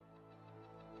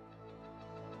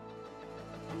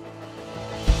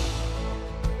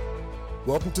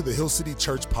Welcome to the Hill City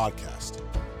Church Podcast.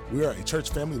 We are a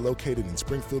church family located in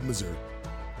Springfield, Missouri.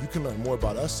 You can learn more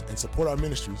about us and support our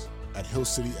ministries at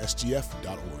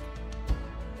hillcitysgf.org.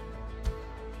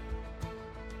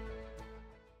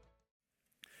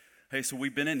 Hey, so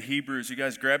we've been in Hebrews. You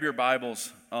guys grab your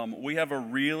Bibles. We have a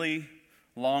really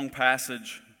long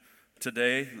passage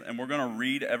today, and we're going to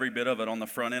read every bit of it on the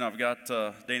front end. I've got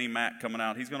Danny Mack coming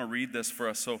out. He's going to read this for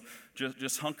us. So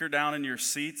just hunker down in your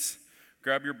seats,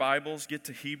 grab your Bibles, get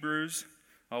to Hebrews.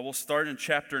 We'll start in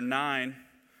chapter 9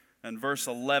 and verse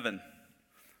 11.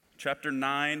 Chapter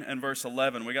 9 and verse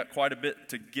 11. We got quite a bit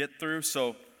to get through,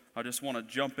 so I just want to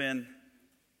jump in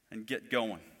and get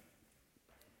going.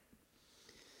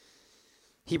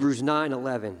 Hebrews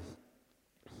 9:11.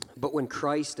 But when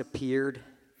Christ appeared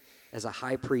as a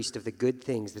high priest of the good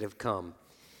things that have come,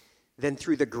 then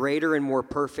through the greater and more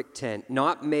perfect tent,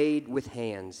 not made with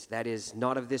hands, that is,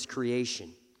 not of this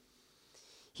creation,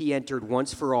 he entered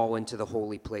once for all into the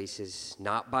holy places,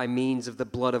 not by means of the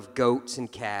blood of goats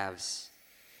and calves,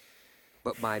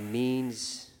 but by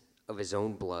means of his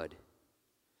own blood,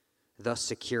 thus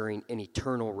securing an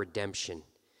eternal redemption.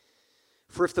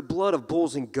 For if the blood of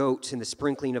bulls and goats and the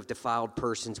sprinkling of defiled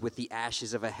persons with the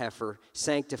ashes of a heifer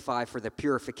sanctify for the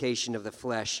purification of the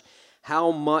flesh,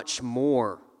 how much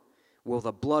more will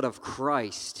the blood of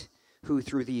Christ, who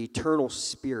through the eternal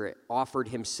Spirit offered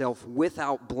himself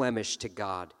without blemish to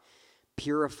God,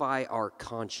 purify our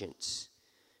conscience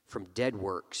from dead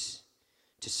works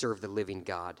to serve the living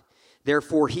God?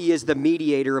 Therefore, he is the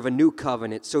mediator of a new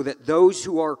covenant, so that those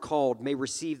who are called may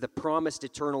receive the promised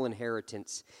eternal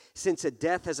inheritance, since a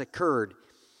death has occurred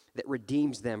that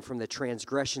redeems them from the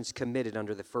transgressions committed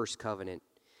under the first covenant.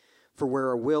 For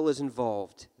where a will is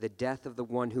involved, the death of the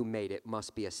one who made it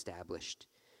must be established.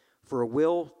 For a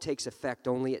will takes effect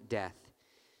only at death,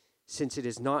 since it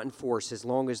is not in force as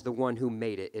long as the one who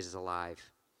made it is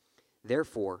alive.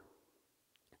 Therefore,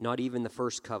 not even the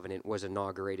first covenant was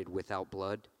inaugurated without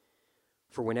blood.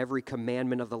 For when every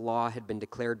commandment of the law had been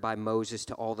declared by Moses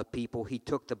to all the people, he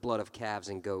took the blood of calves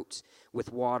and goats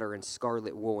with water and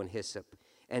scarlet wool and hyssop,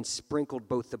 and sprinkled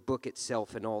both the book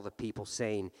itself and all the people,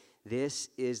 saying, "This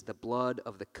is the blood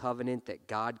of the covenant that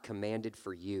God commanded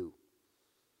for you."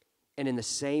 And in the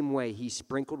same way, he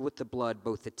sprinkled with the blood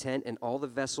both the tent and all the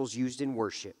vessels used in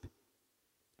worship.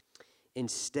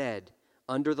 Instead,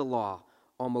 under the law,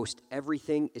 almost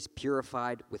everything is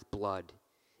purified with blood.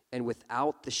 And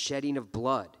without the shedding of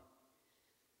blood,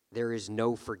 there is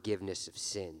no forgiveness of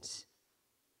sins.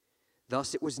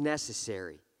 Thus it was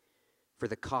necessary for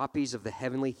the copies of the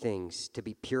heavenly things to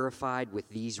be purified with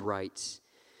these rites,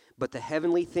 but the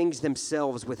heavenly things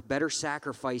themselves with better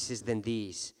sacrifices than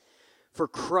these. For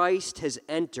Christ has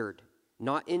entered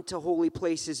not into holy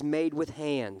places made with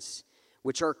hands,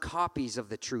 which are copies of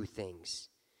the true things,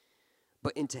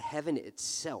 but into heaven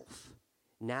itself,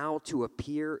 now to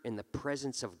appear in the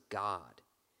presence of God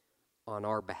on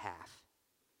our behalf.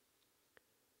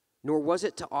 Nor was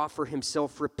it to offer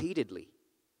himself repeatedly,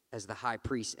 as the high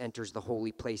priest enters the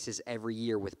holy places every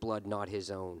year with blood not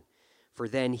his own. For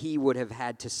then he would have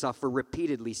had to suffer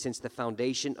repeatedly since the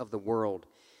foundation of the world.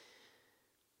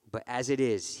 But as it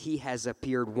is, he has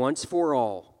appeared once for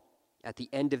all at the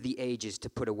end of the ages to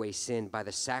put away sin by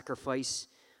the sacrifice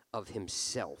of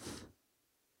himself.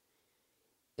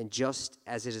 And just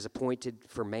as it is appointed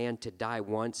for man to die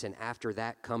once, and after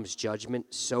that comes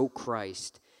judgment, so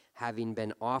Christ, having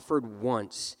been offered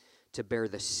once to bear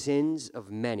the sins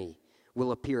of many,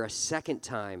 will appear a second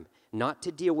time, not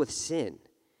to deal with sin,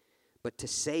 but to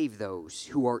save those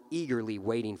who are eagerly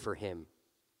waiting for him.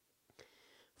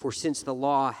 For since the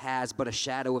law has but a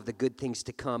shadow of the good things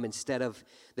to come instead of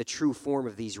the true form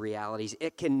of these realities,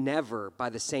 it can never,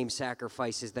 by the same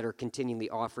sacrifices that are continually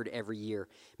offered every year,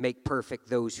 make perfect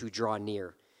those who draw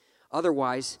near.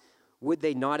 Otherwise, would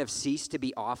they not have ceased to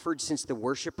be offered, since the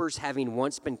worshipers, having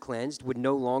once been cleansed, would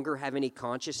no longer have any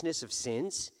consciousness of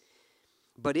sins?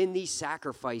 But in these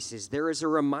sacrifices there is a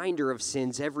reminder of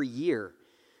sins every year,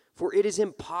 for it is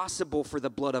impossible for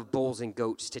the blood of bulls and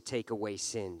goats to take away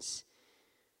sins.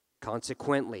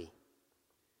 Consequently,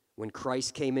 when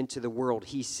Christ came into the world,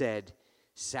 he said,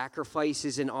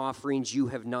 "Sacrifices and offerings you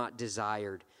have not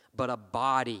desired, but a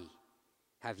body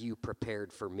have you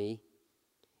prepared for me.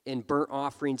 In burnt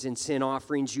offerings and sin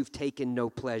offerings you've taken no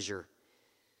pleasure."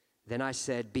 Then I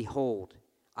said, "Behold,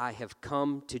 I have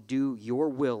come to do your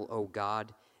will, O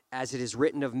God, as it is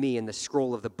written of me in the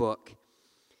scroll of the book."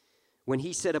 When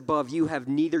he said above, "You have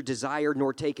neither desired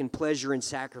nor taken pleasure in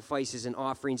sacrifices and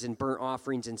offerings and burnt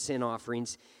offerings and sin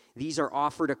offerings, these are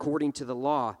offered according to the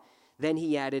law," then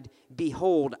he added,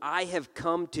 "Behold, I have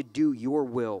come to do your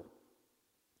will."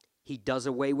 he does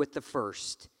away with the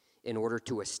first in order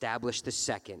to establish the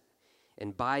second.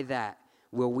 And by that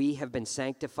will we have been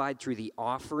sanctified through the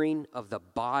offering of the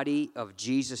body of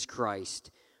Jesus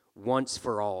Christ once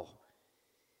for all.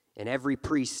 And every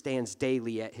priest stands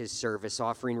daily at his service,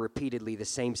 offering repeatedly the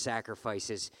same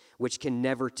sacrifices, which can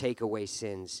never take away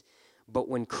sins. But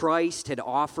when Christ had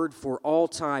offered for all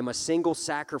time a single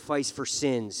sacrifice for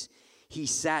sins, he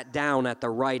sat down at the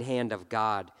right hand of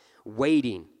God,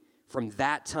 waiting from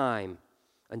that time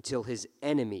until his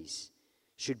enemies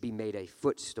should be made a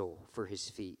footstool for his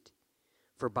feet.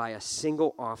 For by a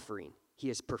single offering he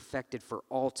has perfected for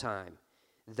all time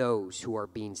those who are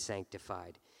being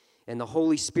sanctified. And the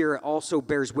Holy Spirit also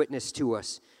bears witness to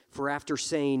us. For after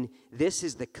saying, "This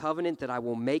is the covenant that I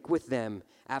will make with them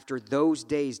after those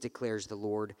days, declares the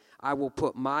Lord, I will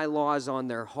put my laws on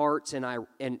their hearts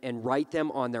and write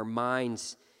them on their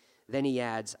minds." Then he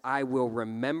adds, "I will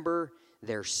remember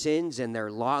their sins and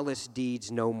their lawless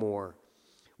deeds no more.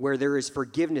 Where there is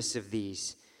forgiveness of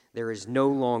these, there is no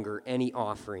longer any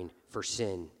offering for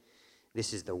sin."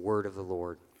 This is the word of the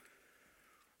Lord.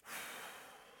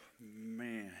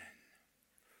 Man,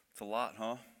 it's a lot,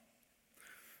 huh?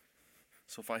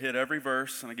 So if I hit every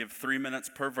verse and I give 3 minutes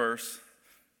per verse,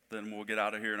 then we'll get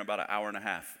out of here in about an hour and a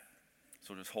half.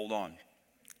 So just hold on.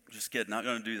 Just kidding, not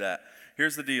going to do that.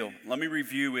 Here's the deal. Let me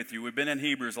review with you. We've been in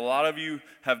Hebrews. A lot of you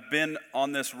have been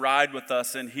on this ride with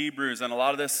us in Hebrews, and a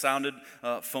lot of this sounded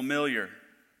familiar.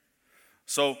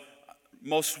 So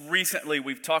most recently,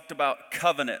 we've talked about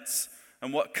covenants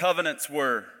and what covenants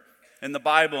were in the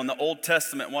Bible, in the Old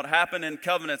Testament. What happened in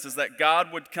covenants is that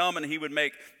God would come and he would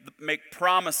make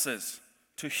promises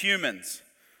to humans.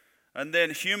 And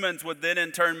then humans would then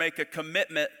in turn make a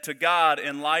commitment to God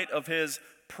in light of his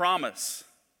promise.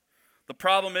 The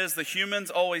problem is the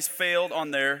humans always failed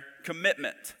on their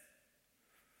commitment.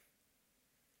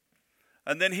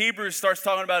 And then Hebrews starts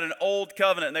talking about an old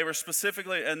covenant. And they were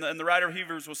specifically, and the writer of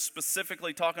Hebrews was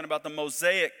specifically talking about the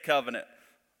Mosaic covenant,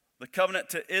 the covenant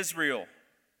to Israel.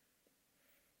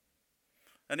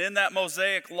 And in that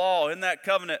Mosaic law, in that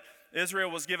covenant, Israel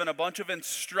was given a bunch of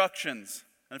instructions.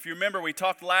 And if you remember, we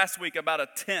talked last week about a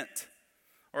tent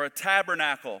or a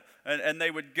tabernacle, and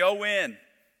they would go in.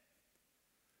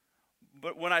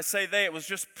 But when I say they, it was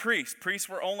just priests. Priests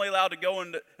were only allowed to go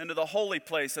into the holy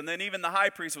place, and then even the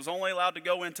high priest was only allowed to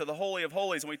go into the Holy of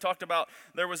Holies. And we talked about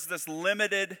there was this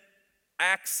limited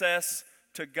access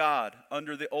to God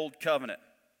under the old covenant.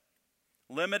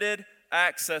 Limited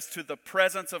access to the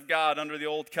presence of God under the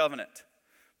old covenant.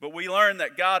 But we learned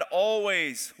that God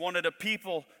always wanted a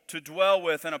people to dwell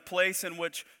with and a place in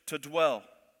which to dwell.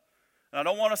 And I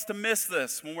don't want us to miss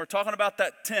this. When we're talking about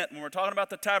that tent, when we're talking about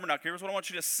the tabernacle, here's what I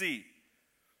want you to see.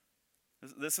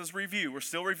 This is review. We're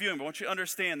still reviewing, but I want you to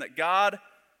understand that God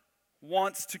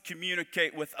wants to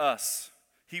communicate with us.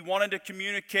 He wanted to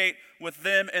communicate with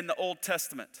them in the Old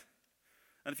Testament.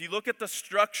 And if you look at the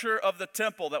structure of the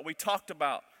temple that we talked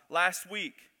about last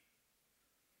week,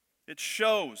 it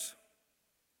shows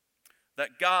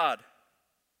that God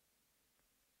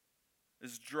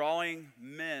is drawing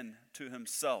men to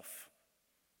himself.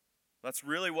 That's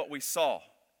really what we saw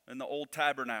in the old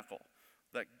tabernacle.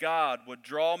 That God would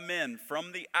draw men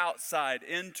from the outside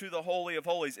into the Holy of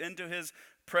Holies, into his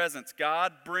presence.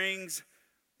 God brings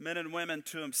men and women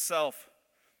to himself.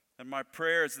 And my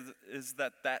prayer is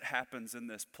that that happens in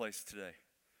this place today.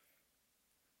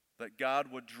 That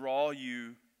God would draw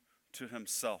you to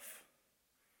himself.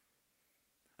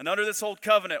 And under this old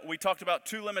covenant, we talked about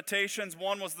two limitations.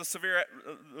 One was the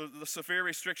severe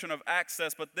restriction of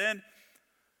access, but then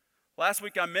last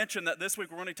week I mentioned that this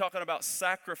week we're going to be talking about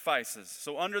sacrifices.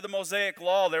 So under the Mosaic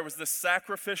law, there was this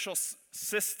sacrificial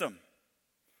system.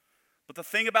 But the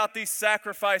thing about these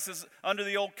sacrifices under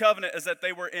the old covenant is that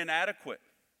they were inadequate.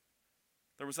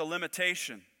 There was a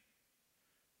limitation.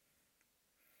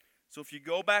 So if you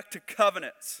go back to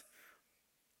covenants,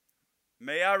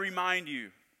 may I remind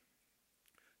you,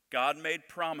 God made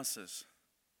promises.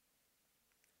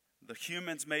 The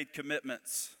humans made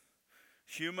commitments.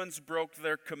 Humans broke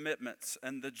their commitments.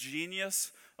 And the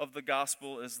genius of the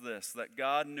gospel is this, that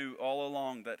God knew all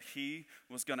along that he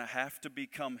was going to have to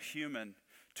become human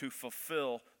to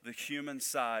fulfill the human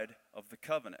side of the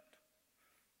covenant.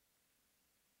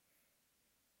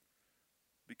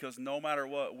 Because no matter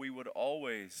what, we would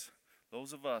always,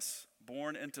 those of us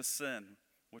born into sin,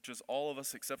 which is all of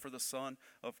us except for the Son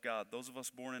of God, those of us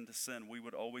born into sin, we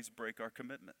would always break our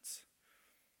commitments.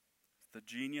 The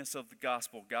genius of the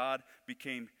gospel, God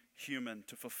became human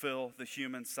to fulfill the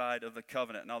human side of the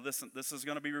covenant. Now listen, this is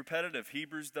going to be repetitive.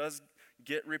 Hebrews does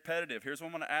get repetitive. Here's what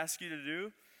I'm going to ask you to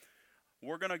do.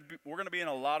 We're going to be in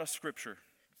a lot of scripture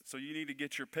So you need to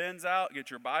get your pens out, get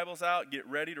your Bibles out, get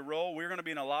ready to roll. We're going to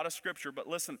be in a lot of scripture, but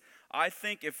listen, I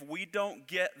think if we don't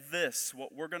get this,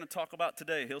 what we're going to talk about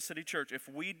today, Hill City Church, if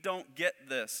we don't get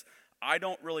this, I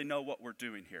don't really know what we're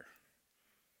doing here.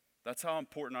 That's how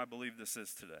important I believe this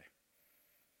is today.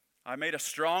 I made a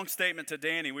strong statement to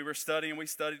Danny. We were studying, we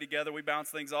studied together, we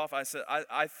bounced things off. I said,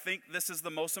 I think this is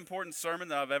the most important sermon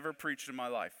that I've ever preached in my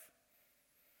life.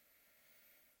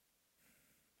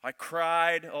 I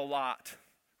cried a lot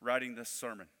writing this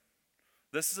sermon.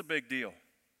 This is a big deal.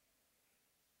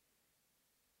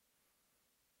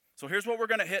 So here's what we're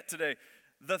going to hit today.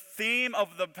 The theme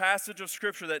of the passage of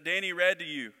Scripture that Danny read to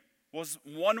you was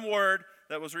one word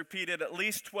that was repeated at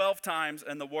least 12 times,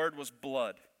 and the word was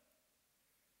blood.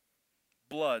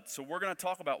 Blood. So we're going to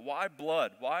talk about why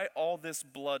blood, why all this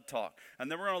blood talk.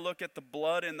 And then we're going to look at the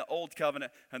blood in the Old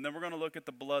Covenant, and then we're going to look at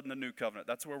the blood in the New Covenant.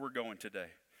 That's where we're going today.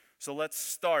 So let's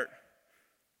start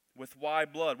with why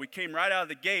blood. We came right out of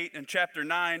the gate in chapter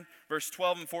 9, verse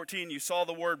 12 and 14. You saw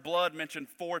the word blood mentioned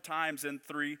 4 times in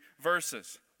 3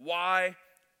 verses. Why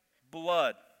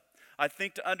blood? I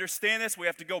think to understand this, we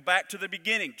have to go back to the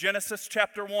beginning. Genesis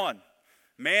chapter 1.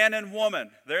 Man and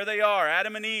woman, there they are,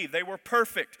 Adam and Eve. They were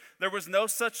perfect. There was no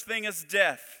such thing as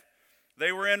death.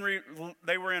 They were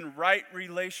in right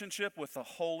relationship with the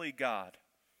holy God.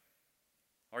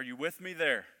 Are you with me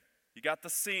there? You got the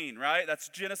scene, right? That's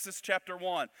Genesis chapter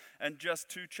 1. And just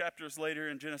 2 chapters later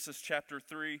in Genesis chapter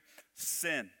 3,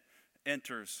 sin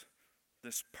enters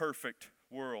this perfect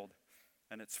world,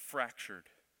 and it's fractured.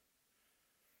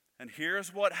 And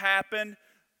here's what happened.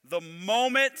 The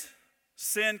moment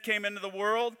sin came into the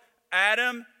world,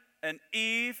 Adam and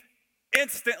Eve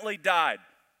instantly died.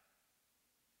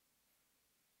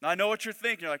 Now, I know what you're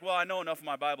thinking. You're like, well, I know enough of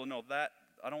my Bible. No,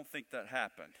 I don't think that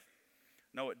happened.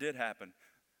 No, it did happen.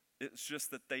 It's just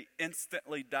that they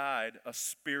instantly died a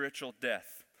spiritual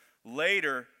death.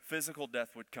 Later, physical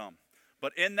death would come.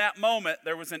 But in that moment,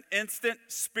 there was an instant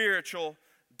spiritual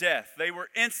death. They were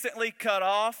instantly cut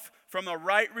off from a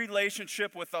right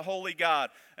relationship with the holy God.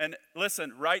 And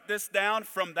listen, write this down.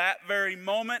 From that very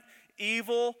moment,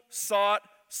 evil sought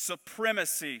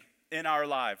supremacy in our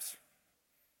lives.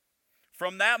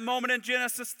 From that moment in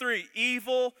Genesis 3,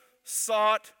 evil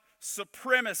sought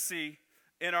supremacy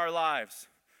in our lives.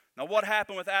 Now, what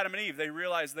happened with Adam and Eve? They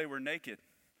realized they were naked.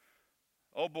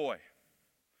 Oh boy.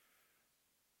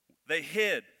 They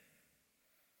hid.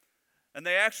 And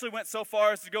they actually went so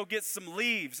far as to go get some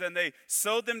leaves, and they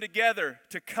sewed them together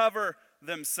to cover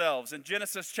themselves in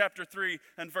Genesis chapter 3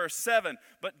 and verse 7.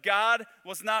 But God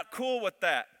was not cool with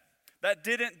that. That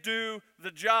didn't do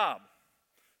the job.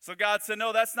 So God said,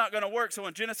 no, that's not going to work. So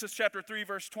in Genesis chapter 3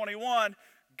 verse 21,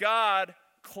 God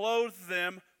clothed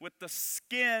them with the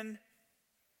skin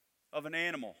of an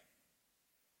animal.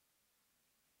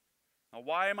 Now,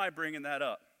 why am I bringing that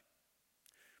up?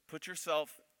 Put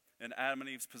yourself in Adam and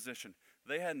Eve's position.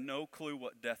 They had no clue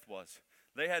what death was.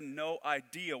 They had no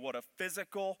idea what a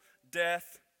physical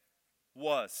death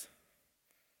was.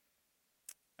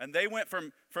 And they went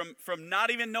from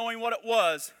not even knowing what it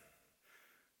was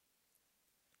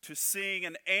to seeing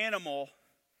an animal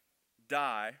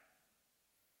die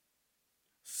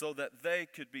so that they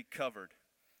could be covered.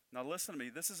 Now listen to me,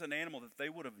 this is an animal that they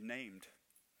would have named.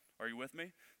 Are you with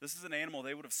me? This is an animal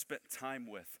they would have spent time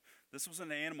with. This was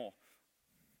an animal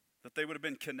that they would have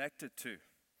been connected to,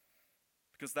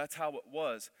 because that's how it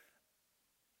was.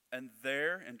 And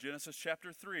there in Genesis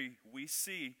chapter 3, we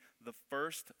see the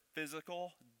first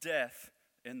physical death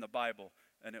in the Bible,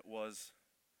 and it was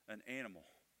an animal.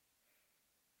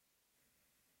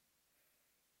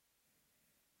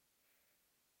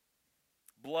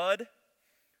 Blood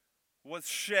was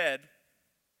shed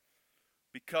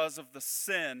because of the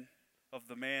sin of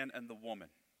the man and the woman.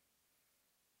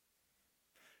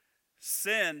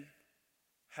 Sin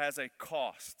has a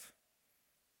cost.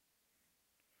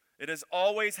 It has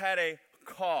always had a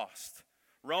cost.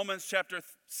 Romans chapter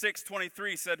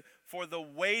 6:23 said, for the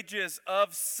wages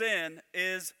of sin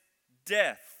is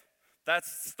death. That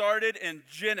started in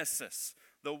Genesis.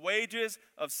 The wages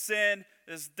of sin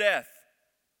is death.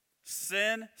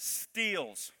 Sin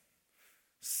steals.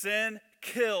 Sin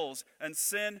kills, and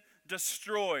sin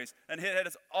destroys. And it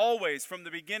has always, from the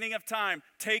beginning of time,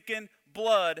 taken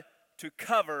blood to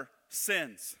cover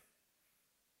sins.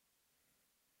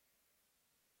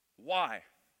 Why?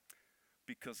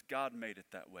 Because God made it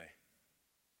that way.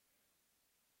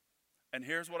 And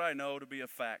here's what I know to be a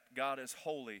fact. God is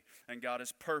holy, and God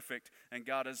is perfect, and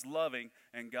God is loving,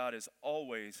 and God is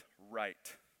always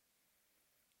right.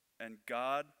 And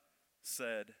God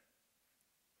said,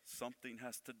 something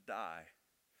has to die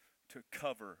to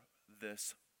cover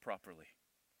this properly.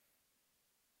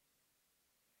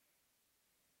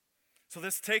 So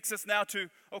this takes us now to,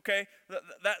 okay,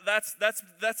 that's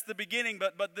the beginning,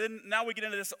 but then now we get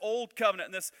into this old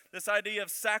covenant and this idea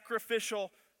of sacrificial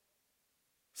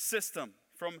system.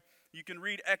 You can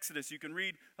read Exodus, you can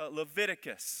read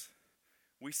Leviticus.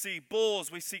 We see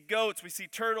bulls, we see goats, we see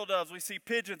turtle doves, we see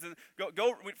pigeons. And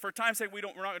go for time's sake, we're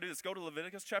not going to do this. Go to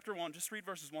Leviticus chapter 1, just read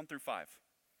verses 1 through 5.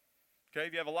 Okay,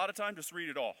 if you have a lot of time, just read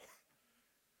it all.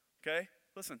 Okay,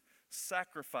 listen,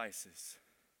 sacrifices.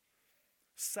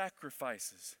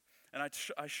 And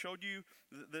I showed you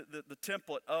the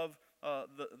template of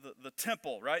the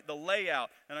temple, right? The layout.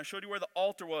 And I showed you where the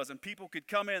altar was. And people could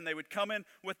come in. They would come in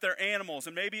with their animals.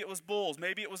 And maybe it was bulls.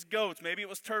 Maybe it was goats. Maybe it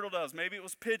was turtle doves. Maybe it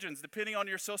was pigeons, depending on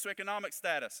your socioeconomic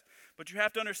status. But you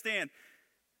have to understand,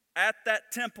 at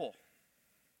that temple,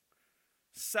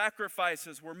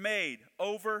 sacrifices were made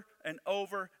over and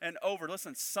over and over.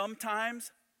 Listen,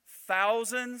 sometimes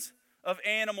thousands of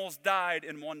animals died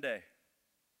in one day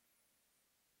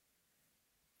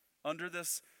under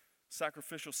this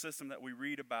sacrificial system that we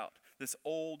read about, this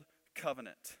old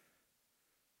covenant.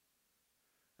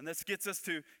 And this gets us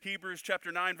to Hebrews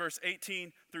chapter 9, verse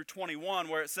 18 through 21,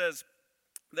 where it says,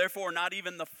 "Therefore, not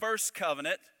even the first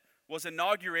covenant was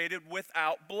inaugurated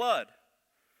without blood.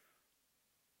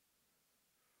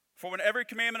 For when every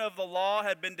commandment of the law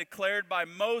had been declared by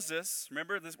Moses,"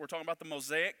 remember this, we're talking about the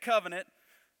Mosaic covenant,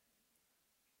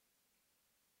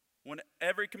 "when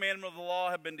every commandment of the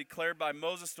law had been declared by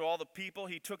Moses to all the people,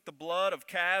 he took the blood of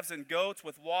calves and goats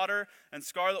with water and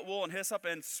scarlet wool and hyssop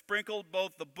and sprinkled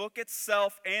both the book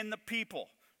itself and the people."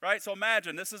 Right? So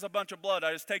imagine, this is a bunch of blood.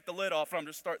 I just take the lid off and I'm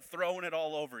just start throwing it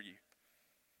all over you.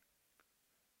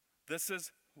 This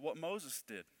is what Moses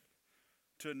did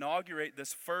to inaugurate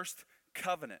this first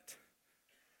covenant.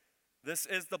 This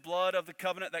is the blood of the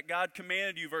covenant that God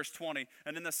commanded you, verse 20.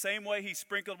 "And in the same way he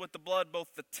sprinkled with the blood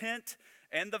both the tent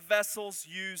and the vessels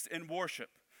used in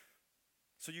worship."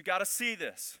 So you got to see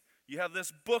this. You have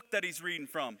this book that he's reading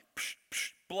from.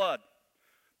 Blood.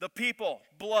 The people,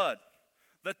 blood.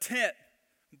 The tent,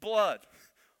 blood.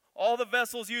 All the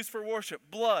vessels used for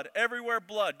worship, blood. Everywhere,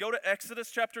 blood. Go to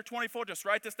Exodus chapter 24. Just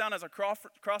write this down as a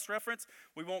cross-reference.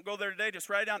 We won't go there today. Just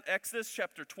write down Exodus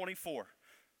chapter 24.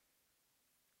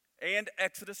 And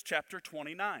Exodus chapter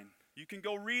 29. You can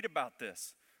go read about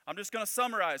this. I'm just going to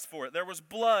summarize for it. There was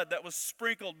blood that was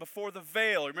sprinkled before the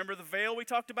veil. Remember the veil we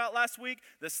talked about last week?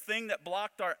 This thing that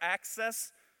blocked our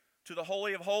access to the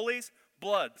Holy of Holies?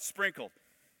 Blood sprinkled.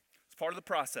 It's part of the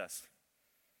process.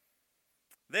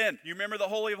 Then, you remember the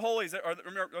Holy of Holies, or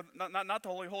not the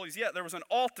Holy of Holies yet. There was an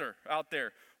altar out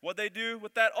there. What'd they do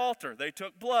with that altar? They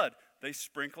took blood. They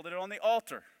sprinkled it on the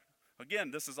altar.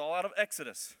 Again, this is all out of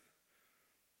Exodus.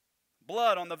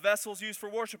 Blood on the vessels used for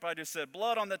worship, I just said.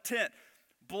 Blood on the tent.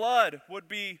 Blood would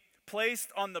be placed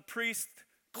on the priest's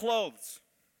clothes.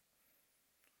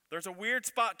 There's a weird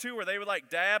spot too where they would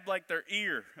dab their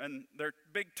ear and their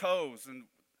big toes, and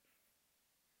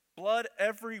blood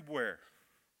everywhere.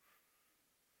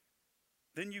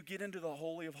 Then you get into the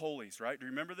Holy of Holies, right? Do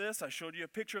you remember this? I showed you a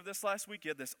picture of this last week. You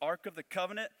had this Ark of the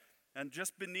Covenant, and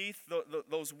just beneath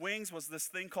those wings was this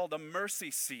thing called a mercy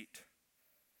seat.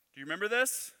 Do you remember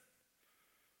this?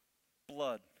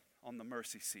 Blood on the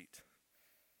mercy seat.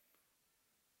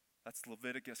 That's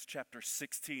Leviticus chapter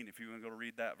 16, if you want to go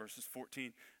read that, verses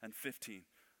 14 and 15.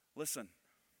 Listen,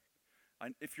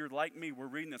 if you're like me, we're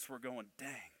reading this, we're going,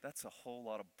 dang, that's a whole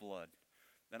lot of blood.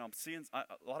 And I'm seeing, a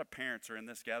lot of parents are in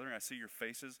this gathering. I see your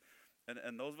faces.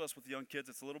 And those of us with young kids,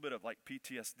 it's a little bit of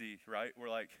PTSD, right? We're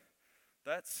like,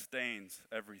 that stains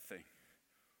everything,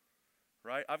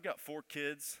 right? I've got 4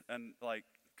 kids and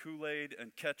Kool-Aid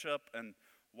and ketchup and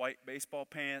white baseball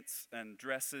pants and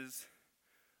dresses.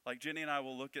 Jenny and I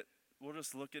we'll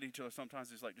just look at each other sometimes,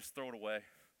 just throw it away.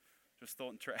 Just throw it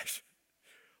in the trash.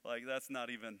 That's not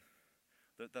even,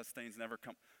 that stains never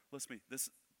come. Listen to me,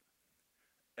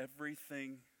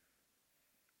 everything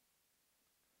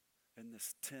in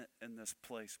this tent, in this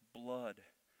place, blood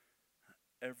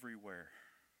everywhere.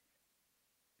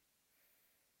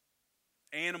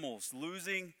 Animals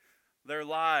losing their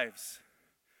lives.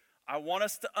 I want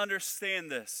us to understand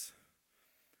this.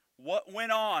 What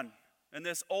went on in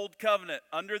this old covenant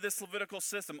under this Levitical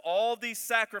system, all these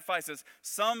sacrifices,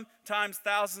 sometimes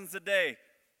thousands a day,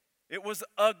 it was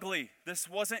ugly. This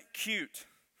wasn't cute.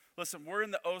 Listen, we're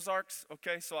in the Ozarks,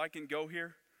 okay, so I can go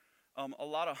here. A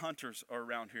lot of hunters are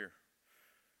around here,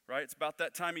 right? It's about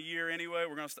that time of year anyway.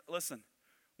 We're going to listen.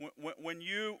 When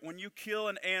you kill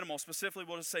an animal, specifically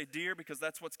we'll just say deer because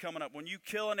that's what's coming up. When you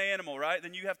kill an animal, right,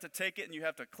 then you have to take it and you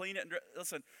have to clean it.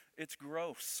 Listen, it's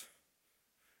gross.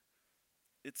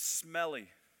 It's smelly.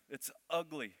 It's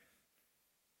ugly.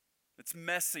 It's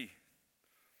messy.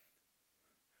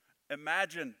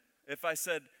 Imagine if I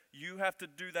said, you have to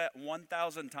do that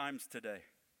 1,000 times today.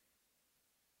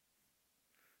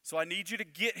 So I need you to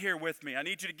get here with me. I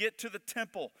need you to get to the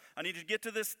temple. I need you to get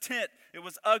to this tent. It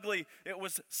was ugly. It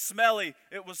was smelly.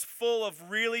 It was full of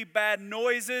really bad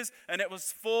noises, and it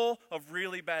was full of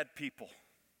really bad people.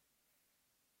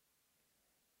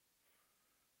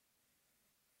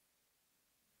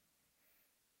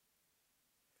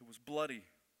 It was bloody,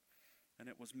 and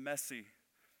it was messy.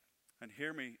 And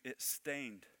hear me, it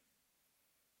stained.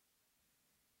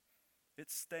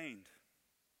 It stained.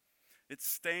 It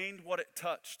stained what it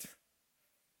touched.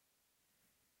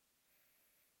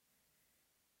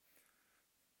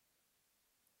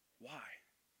 Why?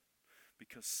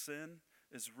 Because sin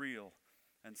is real,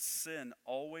 and sin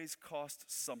always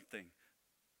costs something,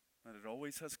 and it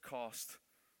always has cost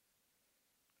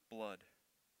blood.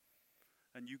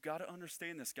 And you got to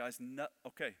understand this, guys.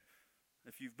 Okay,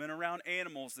 if you've been around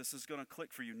animals, this is going to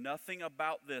click for you. Nothing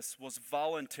about this was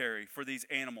voluntary for these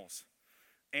animals.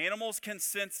 Animals can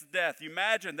sense death. You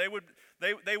imagine they would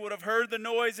have heard the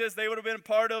noises. They would have been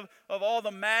part of all the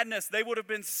madness. They would have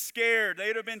been scared. They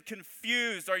would have been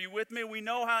confused. Are you with me? We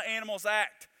know how animals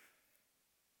act.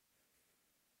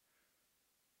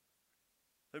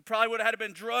 They probably would have had to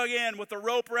been drug in with a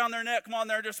rope around their neck. Come on,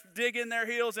 they're just digging their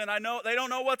heels in. I know they don't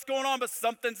know what's going on, but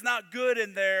something's not good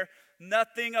in there.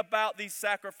 Nothing about these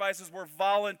sacrifices were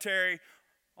voluntary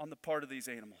on the part of these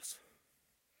animals.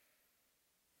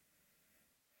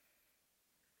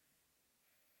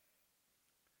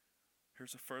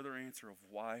 Here's a further answer of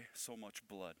why so much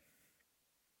blood.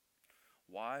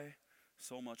 Why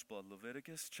so much blood?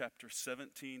 Leviticus chapter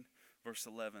 17, verse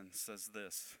 11 says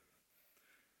this.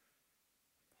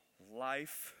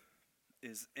 Life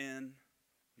is in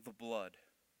the blood.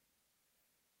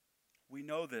 We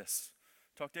know this.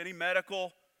 Talk to any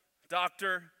medical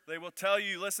doctor, they will tell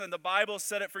you, listen, the Bible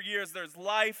said it for years, there's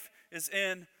life is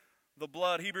in the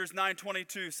blood. Hebrews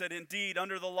 9:22 said, indeed,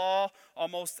 under the law,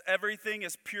 almost everything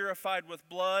is purified with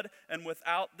blood, and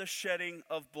without the shedding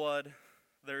of blood,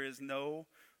 there is no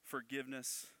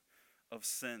forgiveness of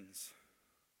sins.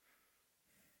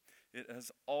 It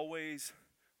has always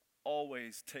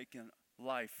taken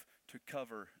life to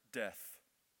cover death.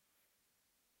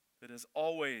 It has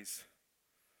always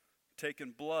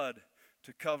taken blood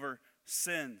to cover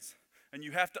sins. And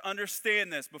you have to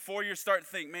understand this before you start to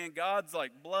think, man, God's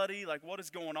like bloody, like what is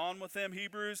going on with him?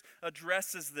 Hebrews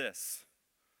addresses this.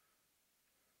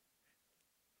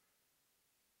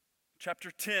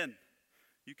 Chapter 10,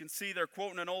 you can see they're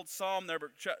quoting an old psalm there,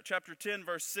 but chapter 10,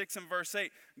 verse 6 and verse 8.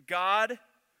 God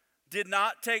did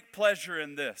not take pleasure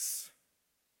in this.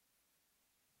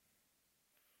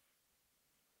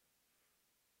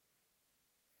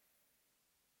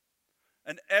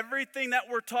 And everything that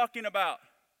we're talking about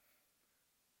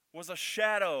was a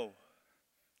shadow.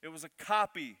 It was a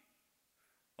copy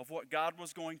of what God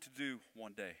was going to do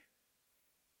one day.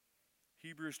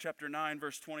 Hebrews chapter 9,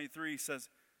 verse 23 says,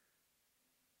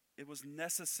 it was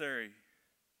necessary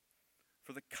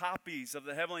for the copies of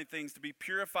the heavenly things to be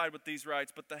purified with these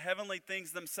rites, but the heavenly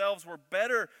things themselves were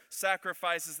better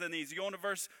sacrifices than these. You go into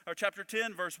chapter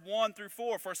 10, verse 1 through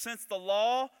 4. For since the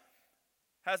law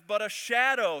has but a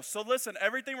shadow. So listen,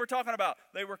 everything we're talking about,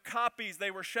 they were copies,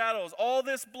 they were shadows. All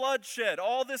this bloodshed,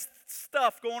 all this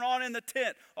stuff going on in the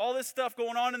tent, all this stuff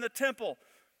going on in the temple,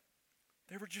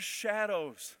 they were just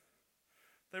shadows.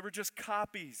 They were just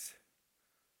copies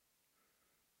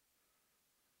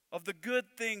of the good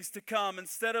things to come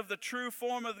instead of the true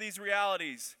form of these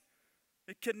realities.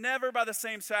 It can never, by the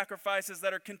same sacrifices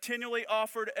that are continually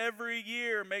offered every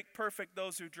year, make perfect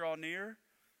those who draw near.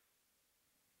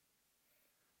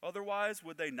 Otherwise,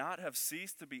 would they not have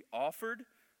ceased to be offered,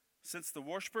 since the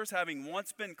worshipers, having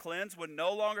once been cleansed, would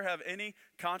no longer have any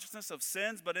consciousness of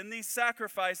sins? But in these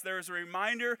sacrifices, there is a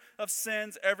reminder of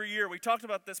sins every year. We talked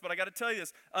about this, but I got to tell you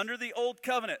this. Under the old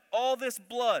covenant, all this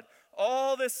blood,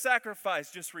 all this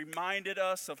sacrifice just reminded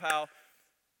us of how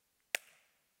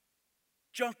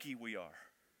junky we are.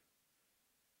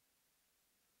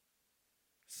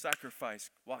 Sacrifice.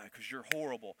 Why? Because you're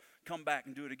horrible. Come back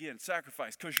and do it again.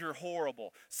 Sacrifice because you're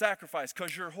horrible. Sacrifice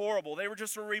because you're horrible. They were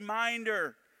just a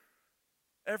reminder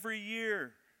every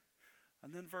year.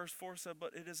 And then verse 4 said,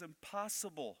 but it is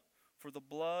impossible for the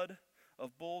blood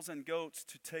of bulls and goats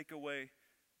to take away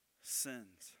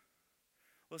sins.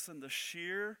 Listen, the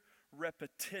sheer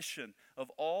repetition of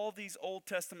all these Old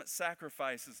Testament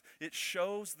sacrifices, it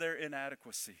shows their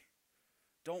inadequacy.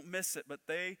 Don't miss it, but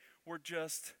they were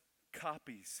just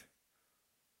copies.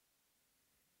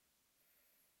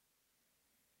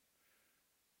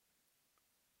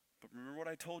 But remember what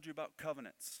I told you about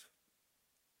covenants.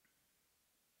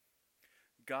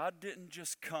 God didn't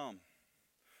just come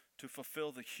to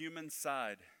fulfill the human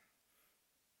side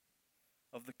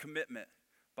of the commitment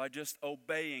by just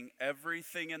obeying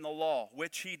everything in the law,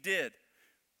 which he did.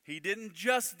 He didn't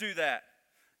just do that.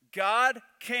 God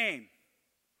came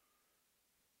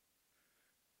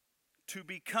to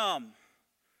become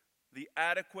the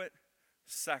adequate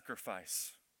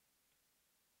sacrifice.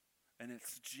 And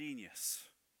it's genius,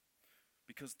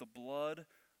 because the blood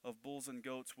of bulls and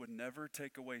goats would never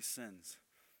take away sins.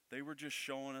 They were just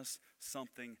showing us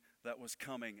something that was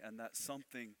coming, and that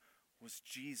something was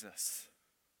Jesus.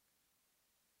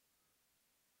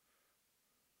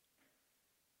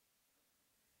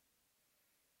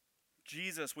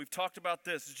 Jesus, we've talked about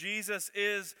this. Jesus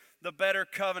is the better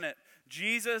covenant.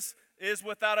 Jesus is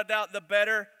without a doubt the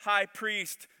better high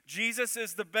priest. Jesus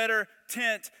is the better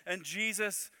tent, and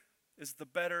Jesus is the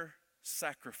better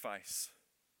sacrifice.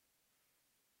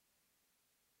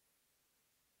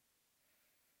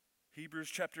 Hebrews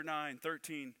chapter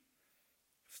 9:13,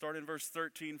 start in verse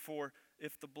 13. For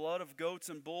if the blood of goats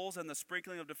and bulls and the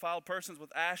sprinkling of defiled persons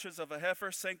with ashes of a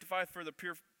heifer sanctify for the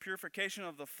purification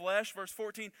of the flesh, verse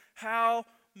 14, how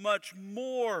much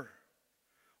more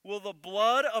will the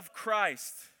blood of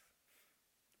Christ,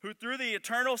 who through the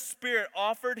eternal Spirit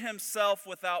offered himself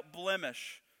without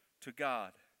blemish to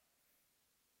God,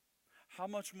 how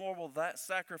much more will that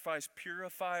sacrifice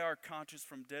purify our conscience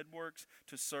from dead works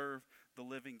to serve the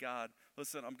living God?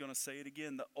 Listen, I'm going to say it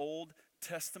again. The Old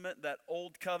Testament, that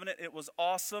old covenant, it was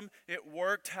awesome. It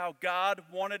worked how God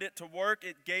wanted it to work.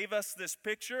 It gave us this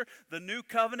picture. The new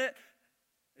covenant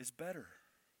is better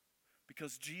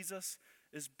because Jesus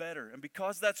is better. And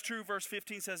because that's true, verse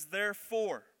 15 says,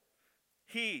 therefore,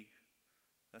 he,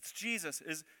 that's Jesus,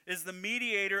 is the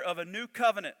mediator of a new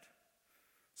covenant,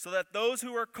 so that those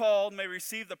who are called may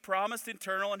receive the promised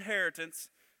eternal inheritance,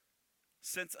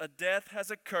 since a death has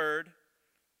occurred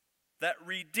that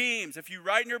redeems. If you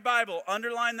write in your Bible,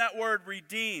 underline that word,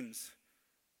 redeems.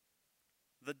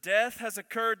 The death has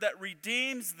occurred that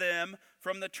redeems them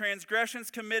from the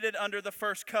transgressions committed under the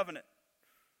first covenant.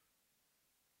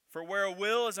 For where a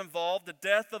will is involved, the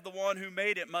death of the one who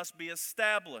made it must be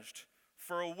established.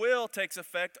 For a will takes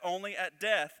effect only at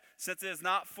death, since it is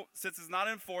not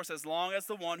in force as long as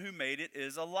the one who made it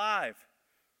is alive.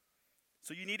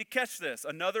 So you need to catch this.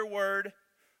 Another word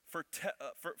for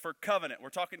covenant. We're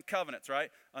talking covenants, right?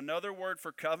 Another word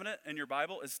for covenant in your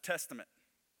Bible is testament.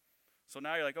 So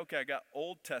now you're like, okay, I got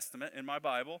Old Testament in my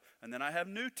Bible, and then I have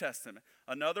New Testament.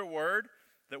 Another word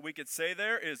that we could say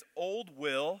there is old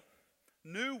will,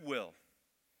 new will.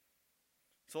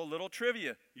 So a little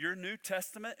trivia. Your New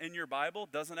Testament in your Bible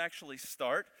doesn't actually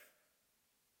start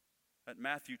at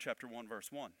Matthew chapter 1,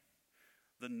 verse 1.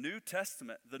 The New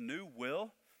Testament, the new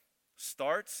will,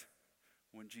 starts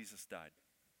when Jesus died.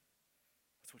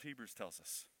 That's what Hebrews tells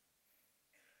us.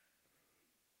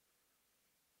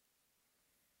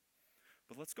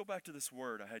 But let's go back to this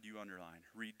word I had you underline,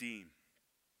 redeem.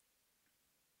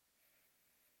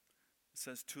 It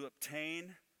says to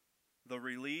obtain the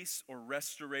release or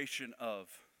restoration of,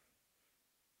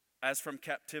 as from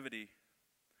captivity,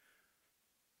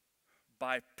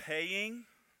 by paying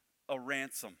a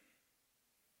ransom.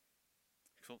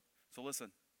 So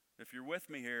listen, if you're with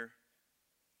me here,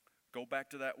 go back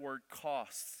to that word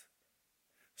costs.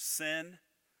 Sin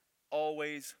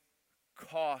always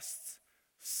costs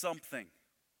something.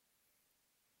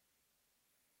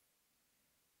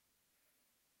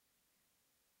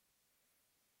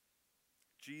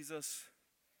 Jesus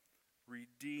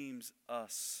redeems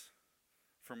us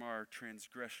from our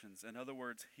transgressions. In other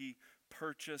words, he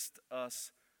purchased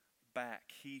us back.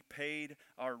 He paid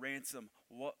our ransom.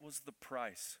 What was the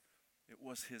price? It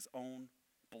was his own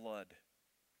blood.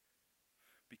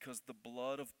 Because the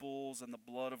blood of bulls and the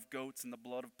blood of goats and the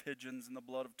blood of pigeons and the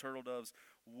blood of turtle doves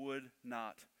would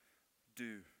not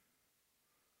do.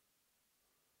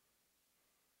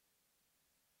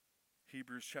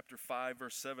 Hebrews chapter 5,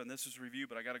 verse 7. This is review,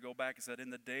 but I got to go back. It said, in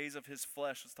the days of his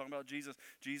flesh, let's talk about Jesus.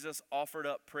 Jesus offered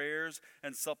up prayers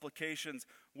and supplications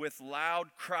with loud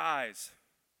cries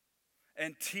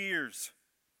and tears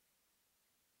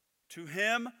to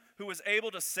him who was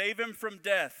able to save him from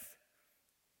death.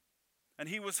 And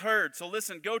he was heard. So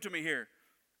listen, go to me here.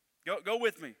 Go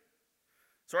with me.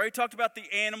 So I already talked about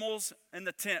the animals in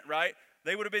the tent, right?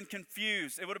 They would have been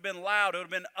confused. It would have been loud. It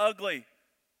would have been ugly.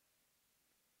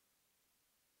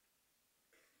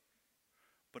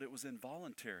 But it was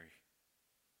involuntary.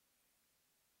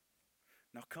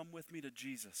 Now come with me to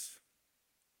Jesus.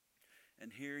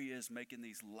 And here he is making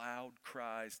these loud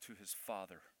cries to his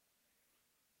Father.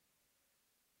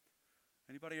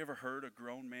 Anybody ever heard a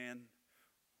grown man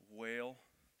wail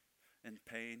in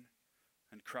pain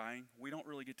and crying. We don't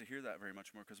really get to hear that very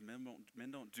much more because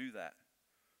men don't do that.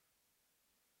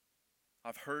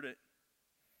 I've heard it.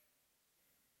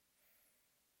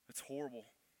 It's horrible.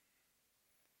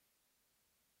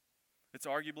 It's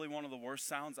arguably one of the worst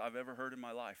sounds I've ever heard in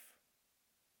my life.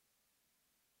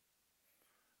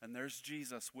 And there's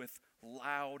Jesus with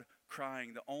loud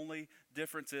crying. The only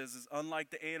difference is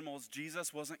unlike the animals,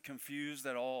 Jesus wasn't confused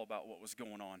at all about what was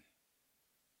going on.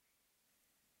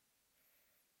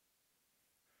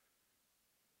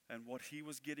 And what he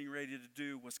was getting ready to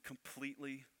do was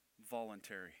completely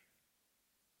voluntary.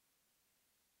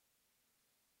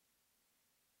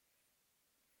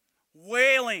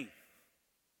 Wailing.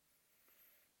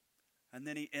 And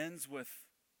then he ends with,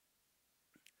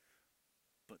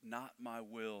 but not my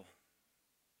will,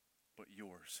 but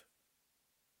yours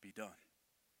be done.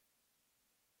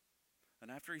 And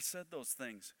after he said those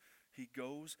things, he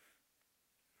goes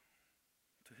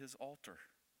to his altar.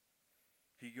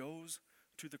 He goes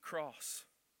to the cross.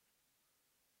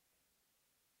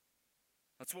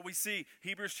 That's what we see.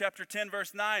 Hebrews chapter 10,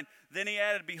 verse 9. Then he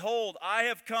added, behold, I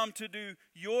have come to do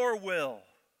your will.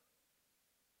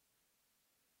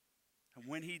 And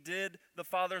when he did the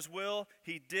Father's will,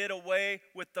 he did away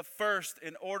with the first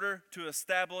in order to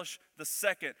establish the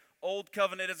second. Old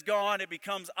covenant is gone, it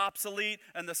becomes obsolete,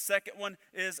 and the second one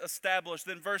is established.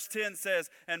 Then verse 10 says,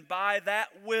 and by that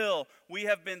will we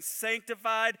have been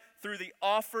sanctified through the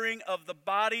offering of the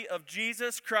body of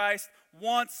Jesus Christ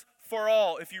once for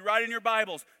all. If you write in your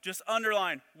Bibles, just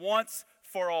underline once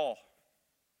for all.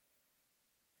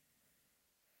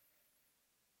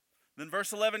 Then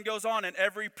verse 11 goes on, and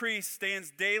every priest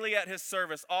stands daily at his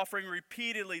service, offering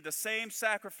repeatedly the same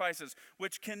sacrifices,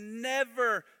 which can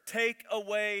never take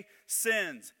away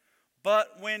sins.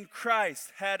 But when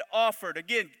Christ had offered,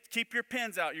 again, keep your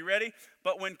pens out, you ready?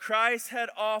 But when Christ had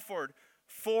offered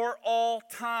for all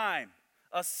time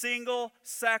a single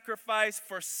sacrifice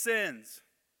for sins.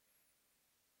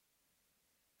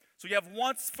 So you have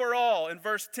once for all in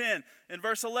verse 10. In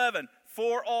verse 11,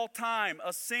 for all time,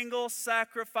 a single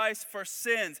sacrifice for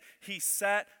sins. He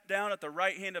sat down at the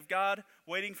right hand of God,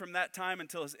 waiting from that time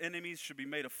until his enemies should be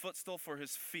made a footstool for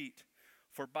his feet.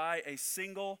 For by a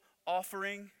single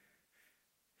offering,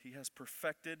 he has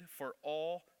perfected for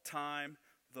all time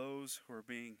those who are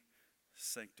being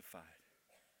sanctified.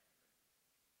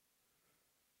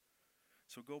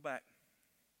 So go back.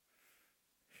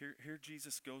 Here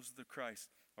Jesus goes to the cross.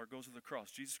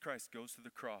 Jesus Christ goes to the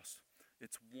cross.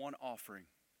 It's one offering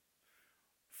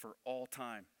for all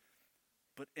time.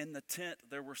 But in the tent,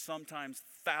 there were sometimes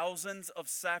thousands of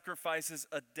sacrifices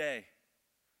a day.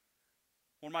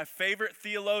 One of my favorite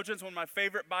theologians, one of my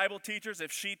favorite Bible teachers,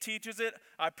 if she teaches it,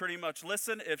 I pretty much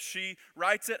listen. If she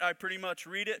writes it, I pretty much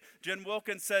read it. Jen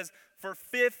Wilkins says, for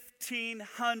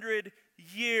 1,500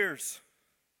 years,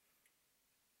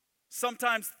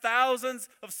 sometimes thousands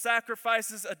of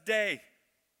sacrifices a day.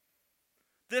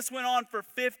 This went on for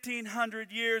 1,500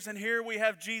 years, and here we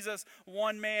have Jesus,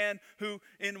 one man who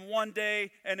in one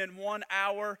day and in 1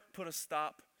 hour put a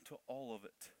stop to all of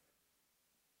it.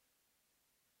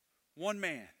 One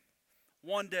man,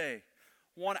 1 day,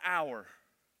 1 hour.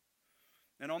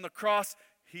 And on the cross,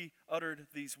 he uttered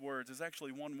these words. It's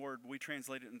actually one word, but we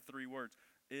translate it in 3 words.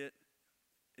 It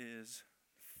is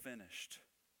finished.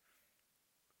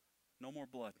 No more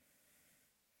blood.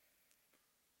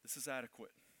 This is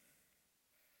adequate.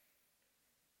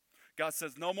 God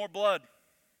says, no more blood.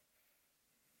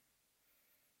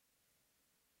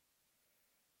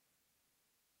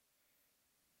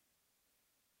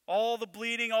 All the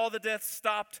bleeding, all the death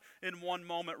stopped in one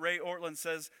moment. Ray Ortlund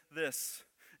says this,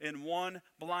 in one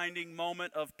blinding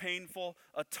moment of painful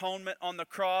atonement on the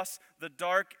cross, the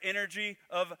dark energy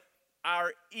of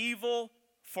our evil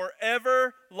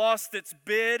forever lost its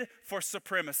bid for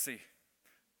supremacy.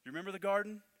 You remember the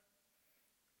garden?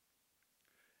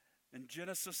 In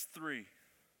Genesis 3,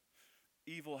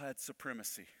 evil had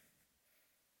supremacy.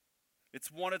 It's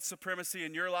wanted supremacy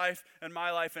in your life and my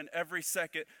life in every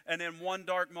second. And in one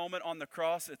dark moment on the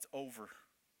cross, it's over.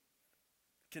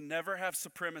 Can never have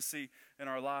supremacy in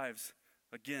our lives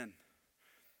again.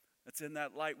 It's in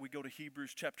that light we go to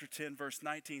Hebrews chapter 10, verse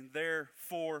 19.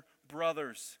 Therefore,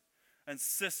 brothers and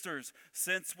sisters,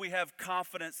 since we have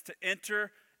confidence to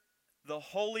enter the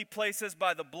holy places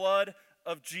by the blood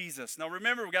of Jesus. Now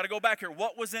remember, we got to go back here.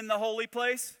 What was in the holy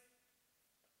place?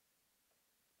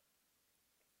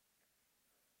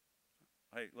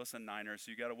 Hey, listen, Niners,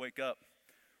 you got to wake up.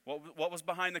 What was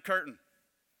behind the curtain?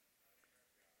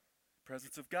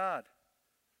 Presence of God.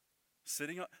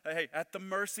 Sitting at the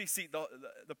mercy seat.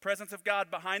 The presence of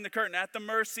God behind the curtain at the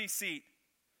mercy seat.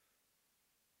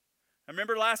 I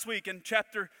remember last week in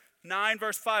chapter 9,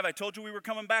 verse 5. I told you we were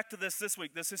coming back to this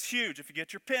week. This is huge. If you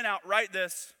get your pen out, write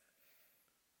this.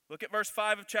 Look at verse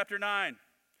 5 of chapter 9. It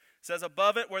says,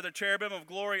 above it were the cherubim of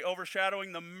glory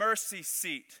overshadowing the mercy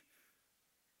seat.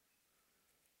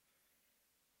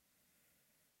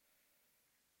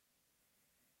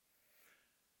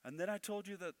 And then I told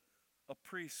you that a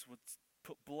priest would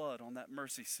put blood on that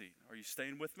mercy seat. Are you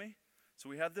staying with me? So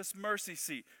we have this mercy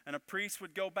seat, and a priest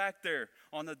would go back there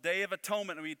on the Day of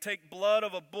Atonement, and he'd take blood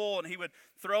of a bull, and he would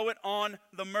throw it on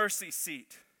the mercy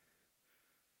seat.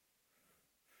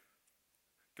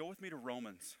 Go with me to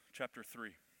Romans chapter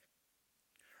 3.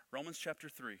 Romans chapter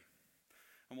 3.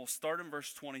 And we'll start in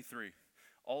verse 23.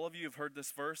 All of you have heard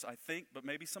this verse, I think, but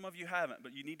maybe some of you haven't,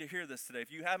 but you need to hear this today.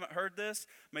 If you haven't heard this,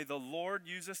 may the Lord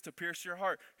use this to pierce your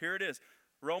heart. Here it is.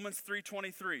 Romans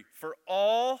 3:23, for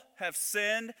all have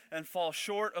sinned and fall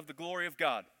short of the glory of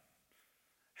God.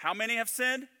 How many have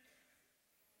sinned?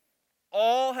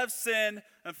 All have sinned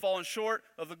and fallen short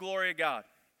of the glory of God.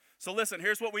 So listen,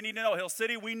 here's what we need to know. Hill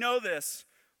City, we know this,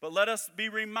 but let us be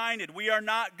reminded, we are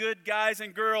not good guys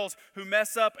and girls who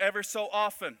mess up ever so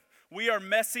often. We are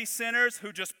messy sinners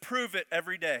who just prove it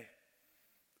every day.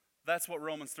 That's what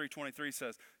Romans 3:23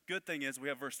 says. Good thing is we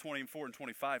have verse 24 and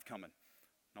 25 coming.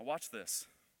 Now watch this.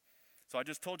 So I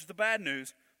just told you the bad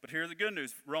news, but here's the good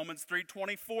news. Romans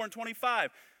 3:24 and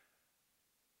 25.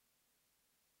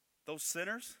 Those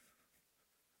sinners,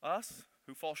 us,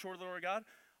 who fall short of the glory of God,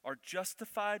 are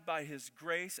justified by his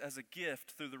grace as a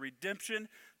gift through the redemption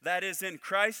that is in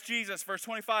Christ Jesus. Verse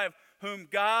 25, whom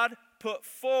God put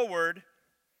forward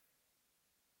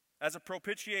as a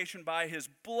propitiation by his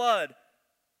blood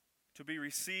to be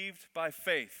received by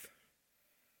faith.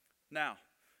 Now,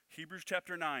 Hebrews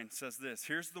chapter 9 says this.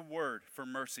 Here's the word for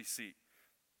mercy seat.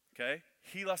 Okay?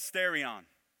 Hilasterion.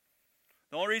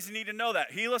 The only reason you need to know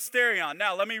that. Hilasterion.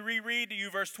 Now, let me reread to you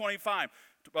verse 25.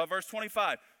 Verse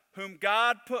 25. Whom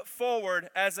God put forward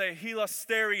as a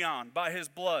hilasterion by his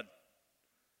blood.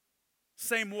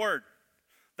 Same word.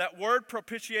 That word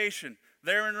propitiation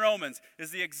there in Romans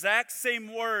is the exact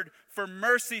same word for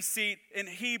mercy seat in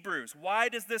Hebrews. Why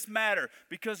does this matter?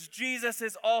 Because Jesus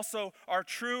is also our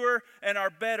truer and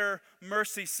our better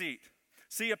mercy seat.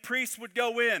 See, a priest would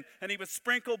go in and he would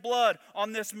sprinkle blood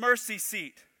on this mercy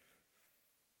seat.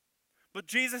 But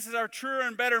Jesus is our truer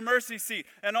and better mercy seat.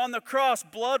 And on the cross,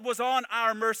 blood was on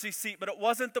our mercy seat, but it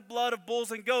wasn't the blood of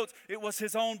bulls and goats. It was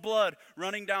his own blood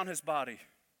running down his body.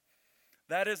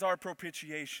 That is our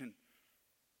propitiation.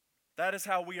 That is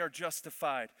how we are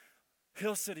justified.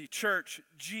 Hill City Church,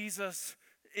 Jesus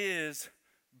is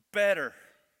better.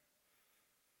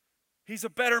 He's a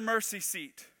better mercy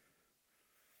seat.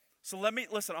 So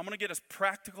listen, I'm going to get as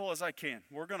practical as I can.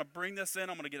 We're going to bring this in.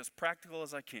 I'm going to get as practical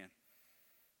as I can.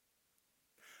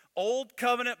 Old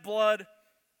covenant blood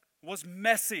was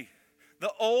messy.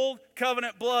 The old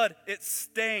covenant blood, it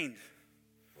stained.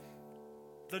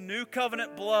 The new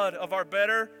covenant blood of our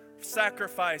better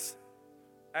sacrifice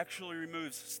actually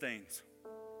removes stains.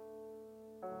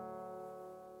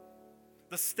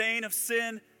 The stain of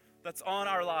sin that's on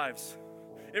our lives.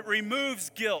 It removes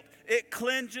guilt. It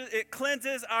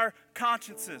cleanses our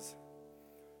consciences.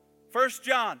 1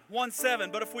 John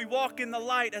 1:7, but if we walk in the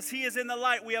light as he is in the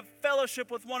light, we have fellowship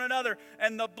with one another,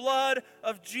 and the blood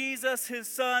of Jesus, his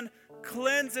son,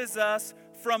 cleanses us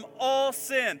from all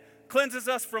sin. Cleanses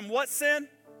us from what sin?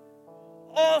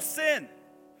 All sin.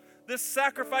 This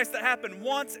sacrifice that happened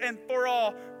once and for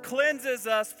all cleanses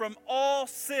us from all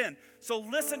sin. So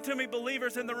listen to me,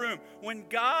 believers in the room. When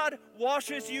God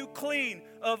washes you clean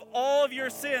of all of your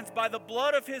sins by the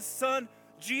blood of his son,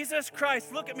 Jesus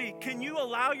Christ, look at me. Can you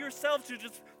allow yourself to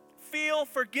just feel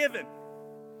forgiven?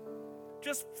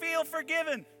 Just feel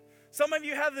forgiven. Some of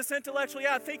you have this intellectually,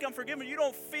 I think I'm forgiven. You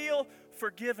don't feel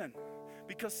forgiven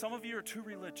because some of you are too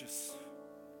religious.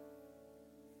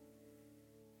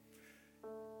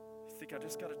 You think I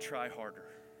just got to try harder.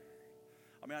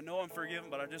 I mean, I know I'm forgiven,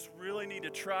 but I just really need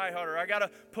to try harder. I got to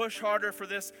push harder for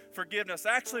this forgiveness.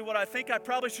 Actually, what I think I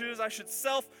probably should do is I should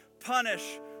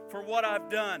self-punish for what I've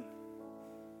done.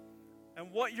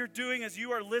 And what you're doing is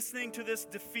you are listening to this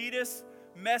defeatist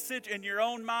message in your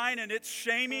own mind, and it's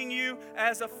shaming you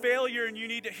as a failure. And you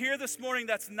need to hear this morning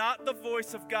that's not the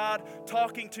voice of God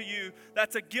talking to you.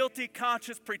 That's a guilty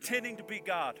conscience pretending to be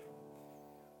God.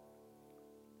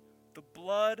 The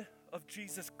blood of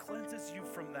Jesus cleanses you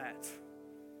from that.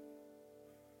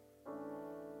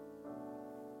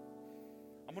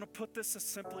 I'm going to put this as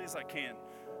simply as I can.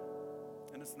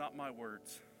 And it's not my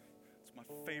words. It's my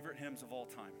favorite hymns of all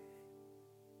time.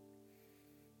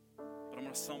 But I'm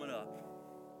going to sum it up.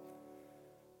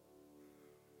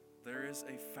 There is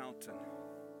a fountain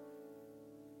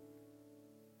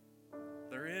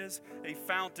is a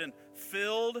fountain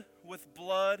filled with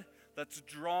blood that's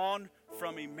drawn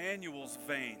from Emmanuel's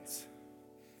veins.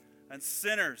 And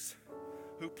sinners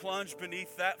who plunge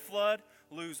beneath that flood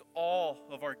lose all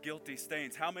of our guilty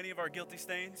stains. How many of our guilty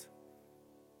stains?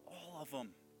 All of them.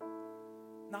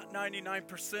 Not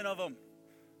 99% of them.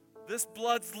 This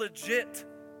blood's legit.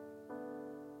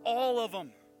 All of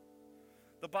them.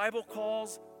 The Bible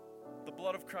calls the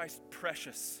blood of Christ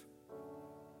precious.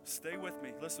 Stay with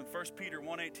me. Listen, 1 Peter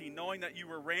 1:18, knowing that you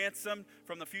were ransomed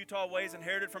from the futile ways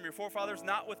inherited from your forefathers,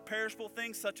 not with perishable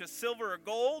things such as silver or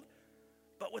gold,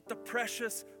 but with the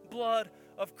precious blood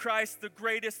of Christ, the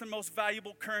greatest and most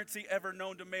valuable currency ever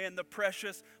known to man, the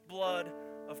precious blood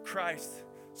of Christ.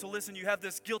 So listen, you have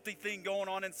this guilty thing going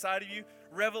on inside of you.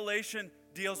 Revelation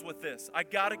deals with this. I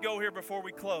got to go here before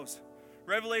we close.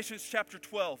 Revelation chapter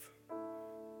 12.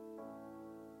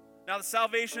 Now the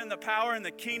salvation and the power and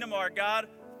the kingdom of our God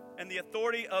and the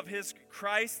authority of his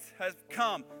Christ has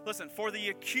come. Listen, for the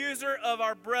accuser of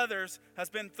our brothers has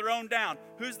been thrown down.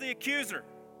 Who's the accuser?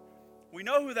 We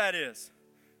know who that is.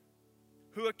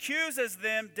 Who accuses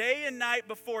them day and night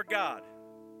before God.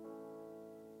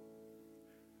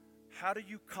 How do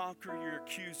you conquer your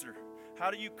accuser? How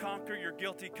do you conquer your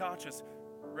guilty conscience?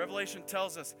 Revelation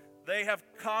tells us they have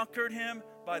conquered him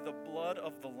by the blood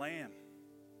of the Lamb.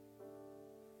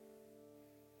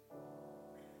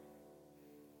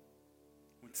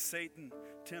 When Satan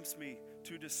tempts me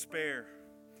to despair,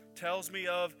 tells me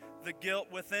of the guilt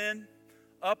within,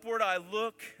 upward I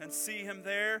look and see him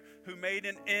there who made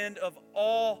an end of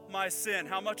all my sin.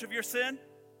 How much of your sin?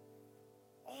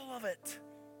 All of it.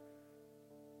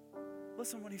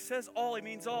 Listen, when he says all, he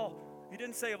means all. He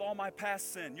didn't say of all my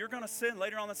past sin. You're going to sin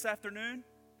later on this afternoon.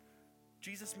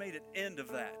 Jesus made an end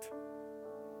of that.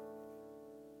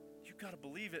 You've got to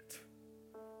believe it.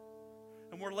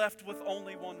 And we're left with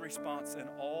only one response in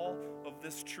all of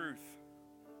this truth.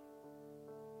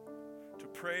 To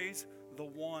praise the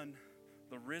one,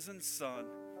 the risen Son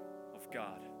of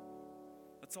God.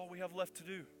 That's all we have left to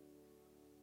do.